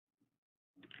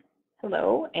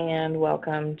Hello and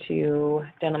welcome to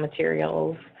Dental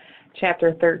Materials,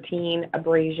 Chapter 13,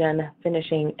 Abrasion,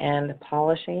 Finishing, and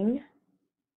Polishing.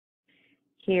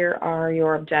 Here are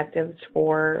your objectives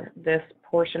for this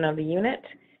portion of the unit.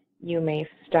 You may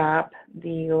stop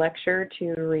the lecture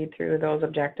to read through those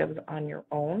objectives on your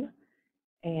own.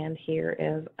 And here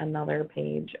is another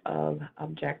page of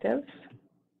objectives.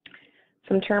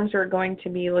 Some terms we're going to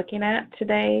be looking at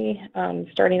today,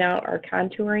 starting out, are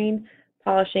contouring,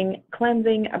 polishing,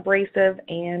 cleansing, abrasive,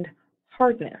 and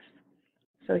hardness.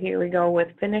 So here we go with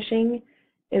finishing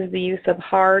is the use of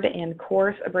hard and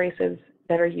coarse abrasives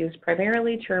that are used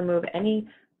primarily to remove any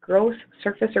gross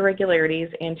surface irregularities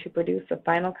and to produce the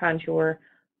final contour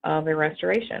of a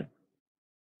restoration.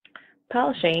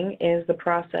 Polishing is the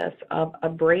process of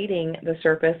abrading the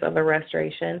surface of a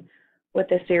restoration with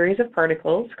a series of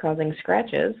particles causing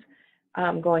scratches,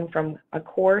 going from a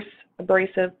coarse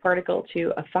abrasive particle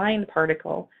to a fine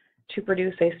particle to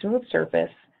produce a smooth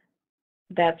surface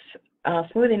that's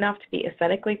smooth enough to be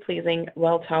aesthetically pleasing,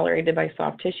 well tolerated by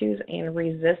soft tissues, and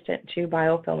resistant to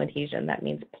biofilm adhesion. That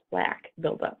means plaque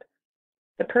buildup.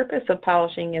 The purpose of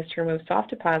polishing is to remove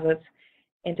soft deposits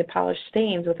and to polish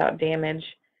stains without damage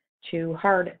to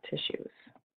hard tissues.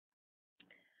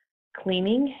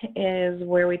 Cleaning is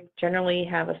where we generally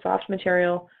have a soft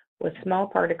material with small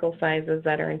particle sizes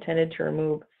that are intended to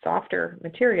remove softer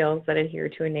materials that adhere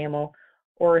to enamel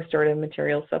or restorative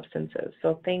material substances.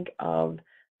 So think of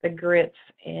the grits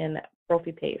in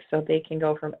prophy paste. So they can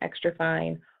go from extra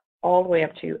fine all the way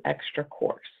up to extra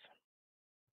coarse.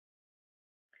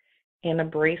 An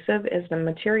abrasive is the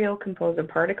material composed of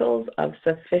particles of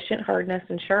sufficient hardness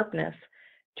and sharpness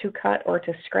to cut or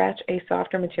to scratch a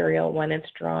softer material when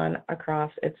it's drawn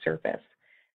across its surface.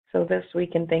 So this we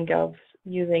can think of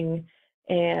using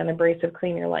an abrasive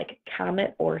cleaner like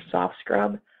Comet or Soft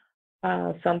Scrub,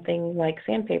 something like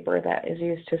sandpaper that is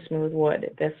used to smooth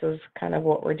wood. This is kind of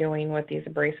what we're doing with these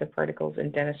abrasive particles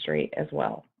in dentistry as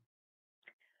well.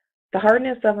 The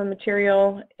hardness of a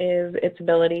material is its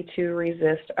ability to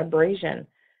resist abrasion.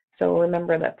 So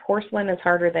remember that porcelain is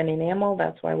harder than enamel.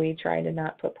 That's why we try to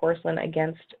not put porcelain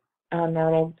against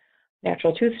normal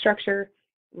natural tooth structure.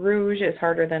 Rouge is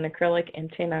harder than acrylic, and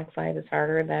tin oxide is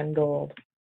harder than gold.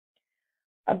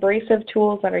 Abrasive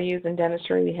tools that are used in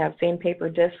dentistry, we have sandpaper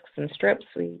discs and strips.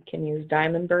 We can use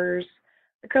diamond burrs,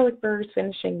 acrylic burrs,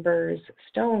 finishing burrs,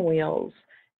 stone wheels,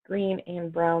 green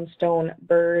and brown stone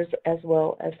burrs, as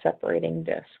well as separating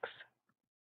discs.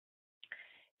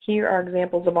 Here are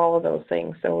examples of all of those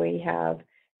things. So we have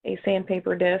a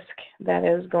sandpaper disc that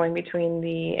is going between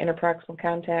the interproximal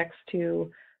contacts to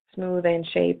smooth and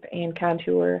shape and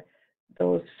contour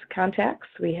those contacts.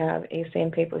 We have a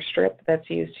sandpaper strip that's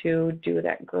used to do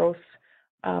that gross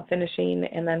finishing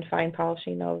and then fine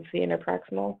polishing of the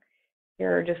interproximal.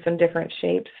 Here are just some different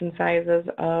shapes and sizes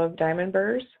of diamond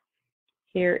burrs.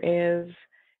 Here is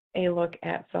a look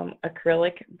at some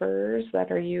acrylic burrs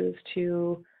that are used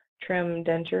to trim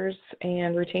dentures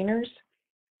and retainers.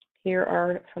 Here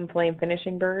are some flame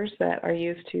finishing burrs that are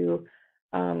used to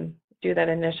do that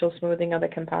initial smoothing of the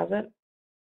composite.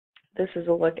 This is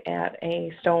a look at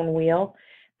a stone wheel.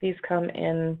 These come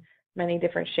in many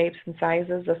different shapes and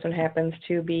sizes. This one happens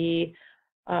to be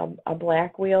a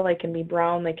black wheel. They can be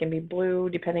brown, they can be blue,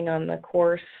 depending on the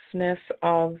coarseness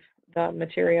of the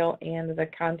material, and the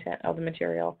content of the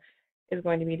material is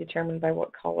going to be determined by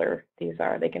what color these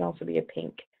are. They can also be a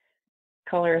pink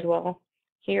color as well.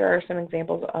 Here are some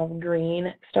examples of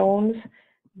green stones.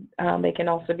 They can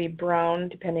also be brown,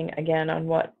 depending again on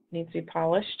what needs to be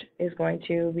polished is going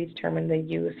to be determined the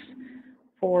use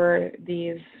for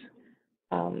these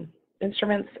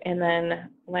instruments. And then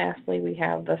lastly, we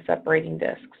have the separating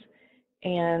discs.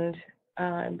 And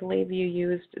I believe you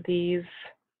used these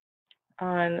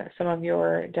on some of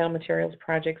your dental materials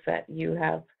projects that you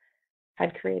have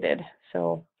had created.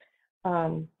 So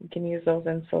you can use those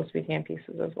in so-to-speak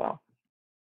handpieces as well.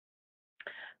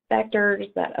 Factors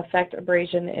that affect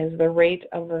abrasion is the rate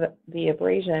of the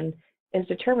abrasion is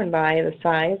determined by the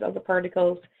size of the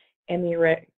particles and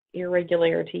the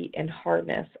irregularity and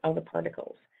hardness of the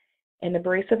particles. An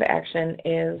abrasive action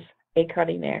is a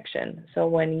cutting action. So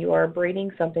when you are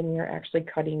abrading something, you're actually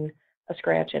cutting a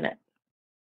scratch in it.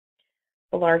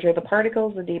 The larger the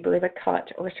particles, the deeper the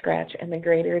cut or scratch, and the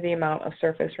greater the amount of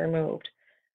surface removed.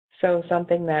 So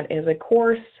something that is a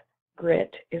coarse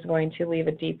grit is going to leave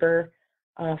a deeper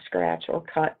scratch or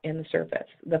cut in the surface.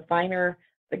 The finer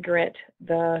the grit,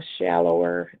 the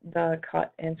shallower the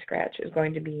cut and scratch is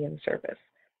going to be in the surface.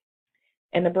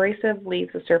 An abrasive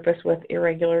leaves the surface with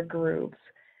irregular grooves,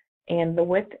 and the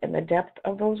width and the depth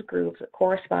of those grooves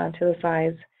correspond to the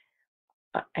size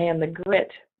and the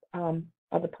grit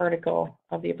of the particle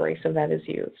of the abrasive that is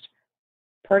used.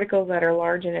 Particles that are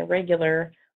large and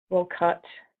irregular will cut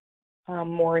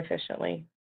more efficiently.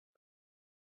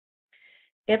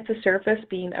 If the surface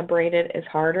being abraded is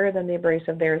harder than the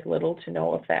abrasive, there is little to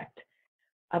no effect.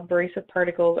 Abrasive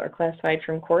particles are classified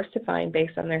from coarse to fine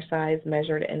based on their size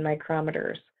measured in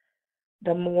micrometers.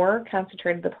 The more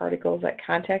concentrated the particles that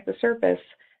contact the surface,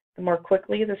 the more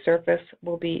quickly the surface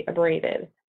will be abraded.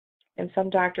 And some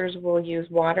doctors will use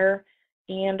water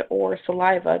and or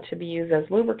saliva to be used as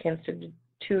lubricants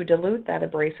to dilute that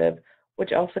abrasive,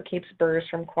 which also keeps burrs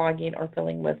from clogging or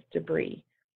filling with debris.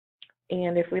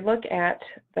 And if we look at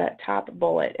that top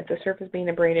bullet, if the surface being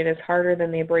abraded is harder than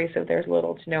the abrasive, there's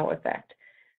little to no effect.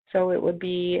 So it would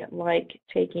be like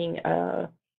taking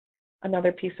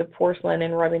another piece of porcelain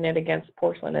and rubbing it against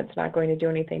porcelain. It's not going to do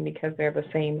anything because they're the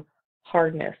same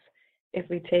hardness. If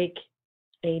we take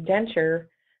a denture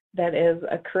that is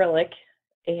acrylic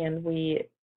and we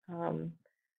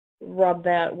rub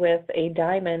that with a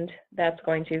diamond, that's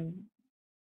going to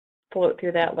float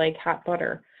through that like hot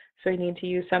butter. So you need to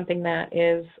use something that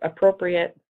is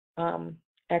appropriate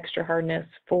extra hardness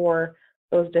for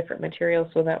those different materials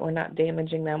so that we're not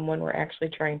damaging them when we're actually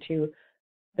trying to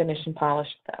finish and polish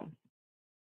them.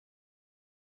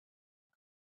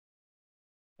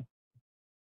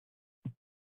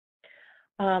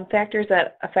 Factors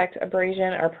that affect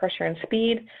abrasion are pressure and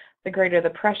speed. The greater the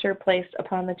pressure placed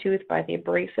upon the tooth by the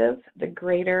abrasive, the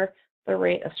greater the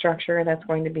rate of structure that's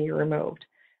going to be removed.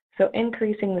 So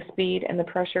increasing the speed and the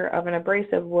pressure of an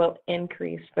abrasive will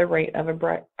increase the rate of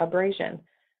abrasion.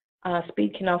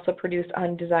 Speed can also produce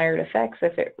undesired effects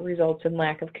if it results in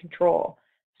lack of control.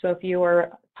 So if you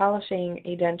are polishing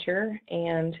a denture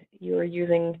and you are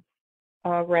using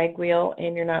a rag wheel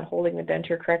and you're not holding the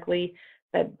denture correctly,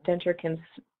 that denture can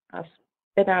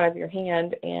spin out of your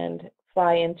hand and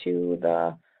fly into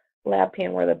the lab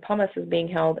pan where the pumice is being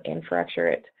held and fracture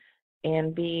it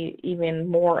and be even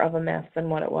more of a mess than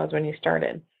what it was when you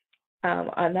started.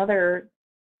 Another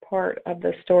part of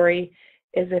the story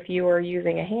is if you are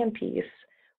using a handpiece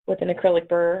with an acrylic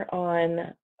burr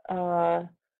on a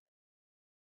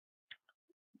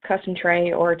custom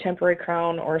tray or a temporary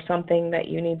crown or something that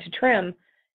you need to trim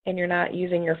and you're not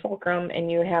using your fulcrum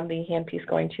and you have the handpiece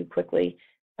going too quickly,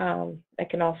 it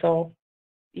can also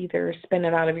either spin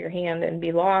it out of your hand and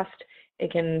be lost.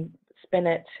 It can spin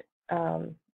it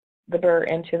the burr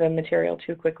into the material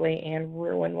too quickly and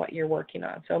ruin what you're working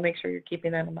on. So make sure you're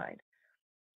keeping that in mind.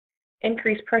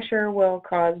 Increased pressure will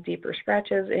cause deeper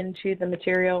scratches into the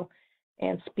material,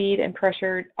 and speed and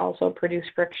pressure also produce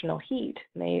frictional heat,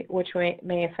 which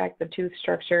may affect the tooth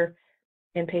structure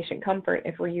and patient comfort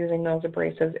if we're using those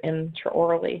abrasives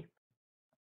intraorally.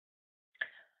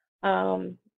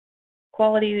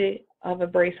 Quality of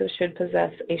abrasives should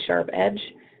possess a sharp edge.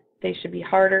 They should be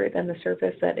harder than the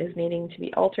surface that is needing to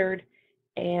be altered,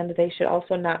 and they should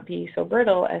also not be so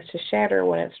brittle as to shatter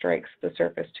when it strikes the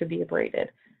surface to be abraded.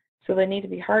 So they need to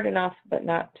be hard enough but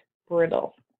not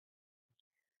brittle.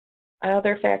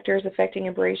 Other factors affecting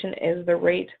abrasion is the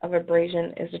rate of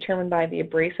abrasion is determined by the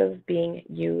abrasive being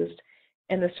used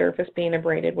and the surface being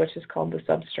abraded, which is called the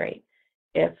substrate.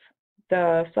 If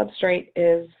the substrate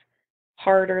is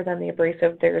harder than the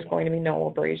abrasive, there is going to be no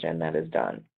abrasion that is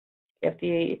done. If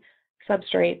the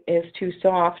substrate is too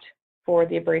soft for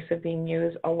the abrasive being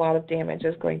used, a lot of damage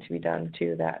is going to be done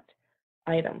to that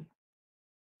item.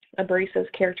 Abrasive's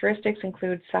characteristics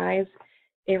include size,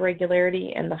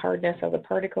 irregularity, and the hardness of the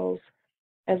particles,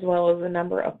 as well as the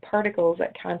number of particles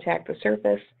that contact the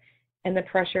surface and the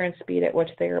pressure and speed at which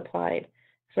they are applied.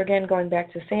 So again, going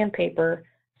back to sandpaper,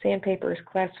 sandpaper is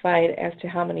classified as to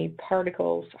how many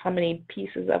particles, how many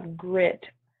pieces of grit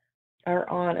are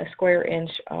on a square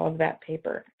inch of that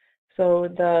paper. So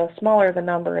the smaller the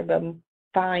number, the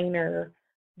finer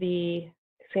the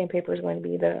sandpaper is going to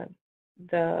be,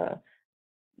 the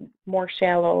more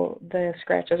shallow the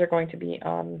scratches are going to be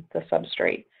on the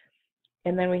substrate.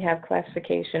 And then we have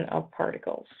classification of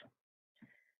particles.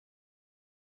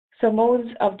 So modes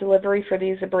of delivery for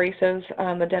these abrasives,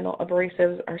 the dental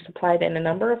abrasives are supplied in a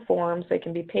number of forms. They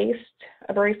can be paste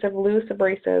abrasive, loose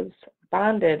abrasives,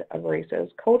 bonded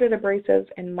abrasives, coated abrasives,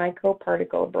 and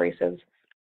microparticle abrasives,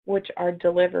 which are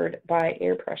delivered by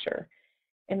air pressure.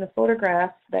 In the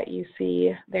photograph that you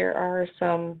see, there are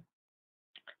some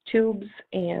tubes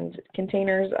and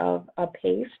containers of a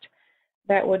paste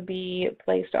that would be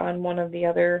placed on one of the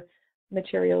other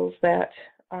materials that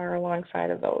are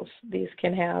alongside of those. These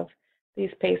can have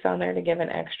these pastes on there to give an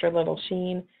extra little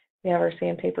sheen. We have our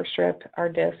sandpaper strip, our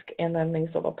disc, and then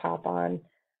these little pop-on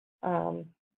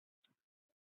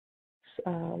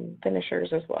finishers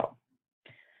as well.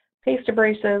 Paste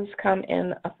abrasives come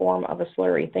in a form of a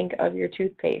slurry. Think of your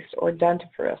toothpaste or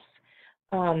dentifrice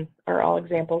are all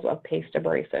examples of paste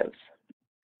abrasives.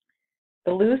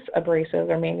 The loose abrasives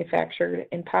are manufactured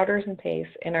in powders and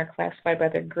pastes and are classified by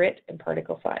their grit and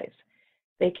particle size.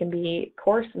 They can be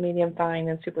coarse, medium fine,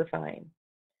 and superfine.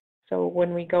 So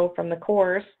when we go from the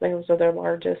coarse, those are the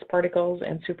largest particles,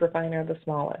 and superfine are the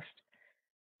smallest.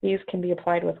 These can be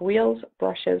applied with wheels,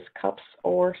 brushes, cups,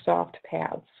 or soft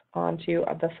pads onto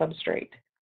the substrate.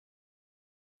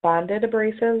 Bonded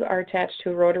abrasives are attached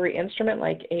to a rotary instrument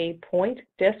like a point,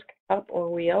 disc, cup, or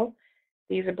wheel.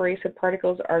 These abrasive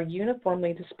particles are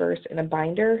uniformly dispersed in a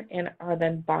binder and are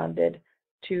then bonded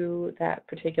to that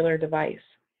particular device.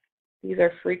 These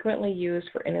are frequently used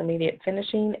for intermediate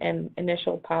finishing and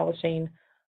initial polishing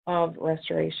of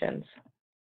restorations.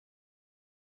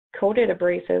 Coated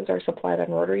abrasives are supplied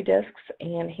on rotary discs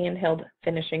and handheld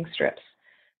finishing strips.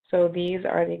 So these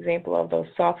are the example of those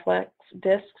soft flex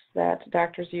discs that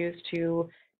doctors use to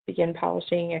begin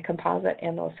polishing a composite,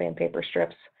 and those sandpaper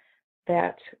strips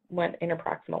that went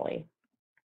interproximally.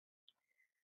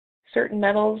 Certain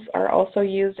metals are also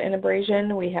used in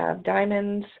abrasion. We have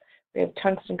diamonds, we have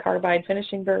tungsten carbide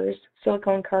finishing burrs,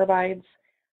 silicone carbides,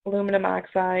 aluminum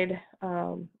oxide,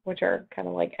 which are kind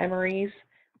of like emeries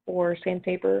or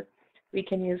sandpaper. We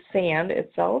can use sand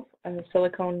itself,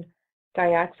 silicone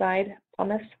dioxide,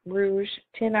 pumice, rouge,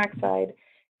 tin oxide,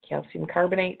 calcium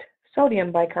carbonate,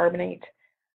 sodium bicarbonate,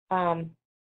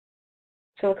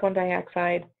 silicone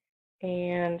dioxide,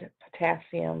 and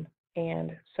potassium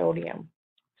and sodium.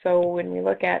 So when we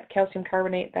look at calcium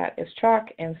carbonate, that is chalk,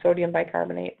 and sodium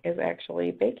bicarbonate is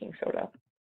actually baking soda.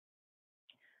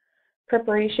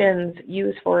 Preparations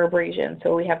used for abrasion.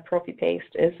 So we have prophy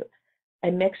paste is a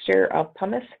mixture of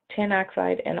pumice, tin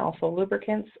oxide, and also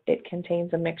lubricants. It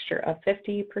contains a mixture of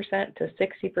 50% to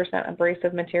 60%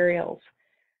 abrasive materials.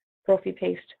 Prophy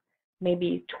paste may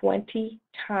be 20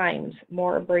 times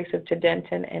more abrasive to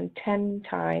dentin and 10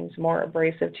 times more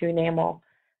abrasive to enamel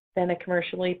than a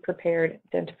commercially prepared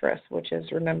dentifrice, which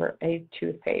is, remember, a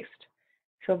toothpaste.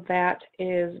 So that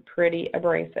is pretty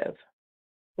abrasive,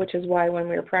 which is why when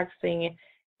we were practicing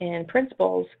in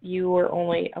principles, you were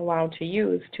only allowed to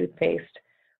use toothpaste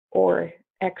or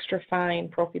extra fine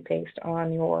prophy paste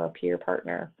on your peer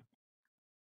partner.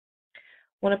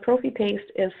 When a prophy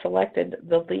paste is selected,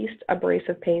 the least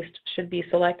abrasive paste should be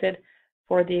selected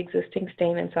for the existing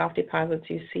stain and soft deposits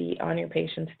you see on your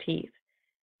patient's teeth.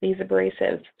 These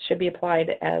abrasives should be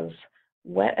applied as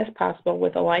wet as possible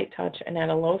with a light touch and at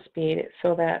a low speed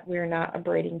so that we're not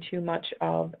abrading too much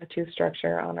of a tooth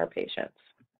structure on our patients.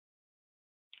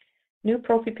 New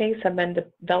prophy pastes have been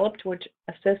developed which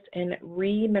assist in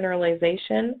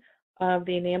remineralization of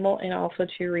the enamel and also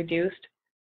to reduce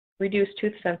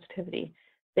tooth sensitivity.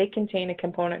 They contain a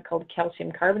component called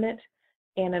calcium carbonate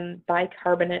and a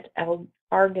bicarbonate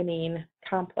arginine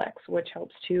complex, which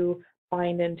helps to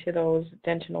bind into those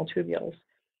dentinal tubules.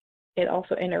 It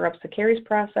also interrupts the caries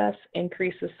process,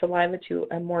 increases saliva to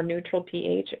a more neutral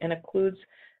pH, and occludes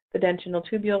the dentinal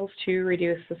tubules to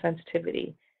reduce the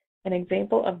sensitivity. An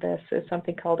example of this is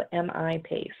something called MI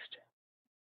paste.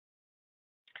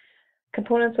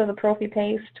 Components of the prophy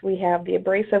paste, we have the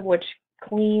abrasive, which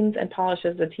cleans and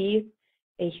polishes the teeth,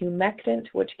 a humectant,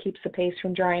 which keeps the paste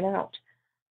from drying out.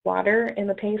 Water in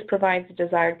the paste provides the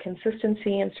desired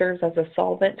consistency and serves as a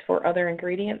solvent for other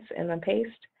ingredients in the paste.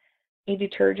 A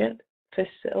detergent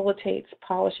facilitates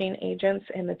polishing agents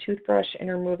in the toothbrush and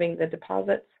removing the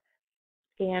deposits.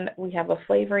 And we have a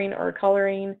flavoring or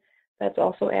coloring that's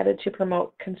also added to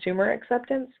promote consumer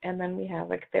acceptance. And then we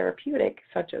have a therapeutic,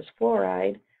 such as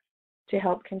fluoride, to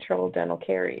help control dental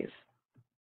caries.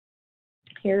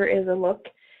 Here is a look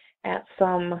at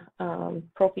some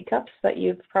prophy cups that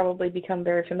you've probably become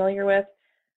very familiar with.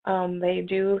 They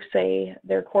do say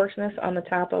their coarseness on the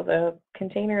top of the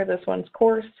container. This one's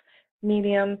coarse,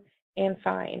 medium, and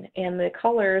fine. And the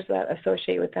colors that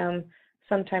associate with them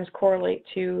sometimes correlate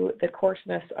to the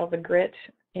coarseness of the grit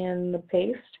in the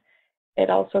paste.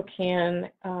 It also can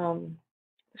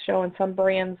show in some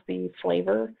brands the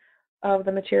flavor of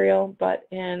the material, but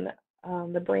in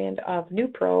the brand of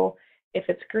NuPro, if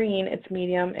it's green, it's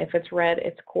medium, if it's red,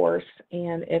 it's coarse,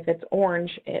 and if it's orange,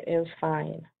 it is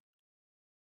fine.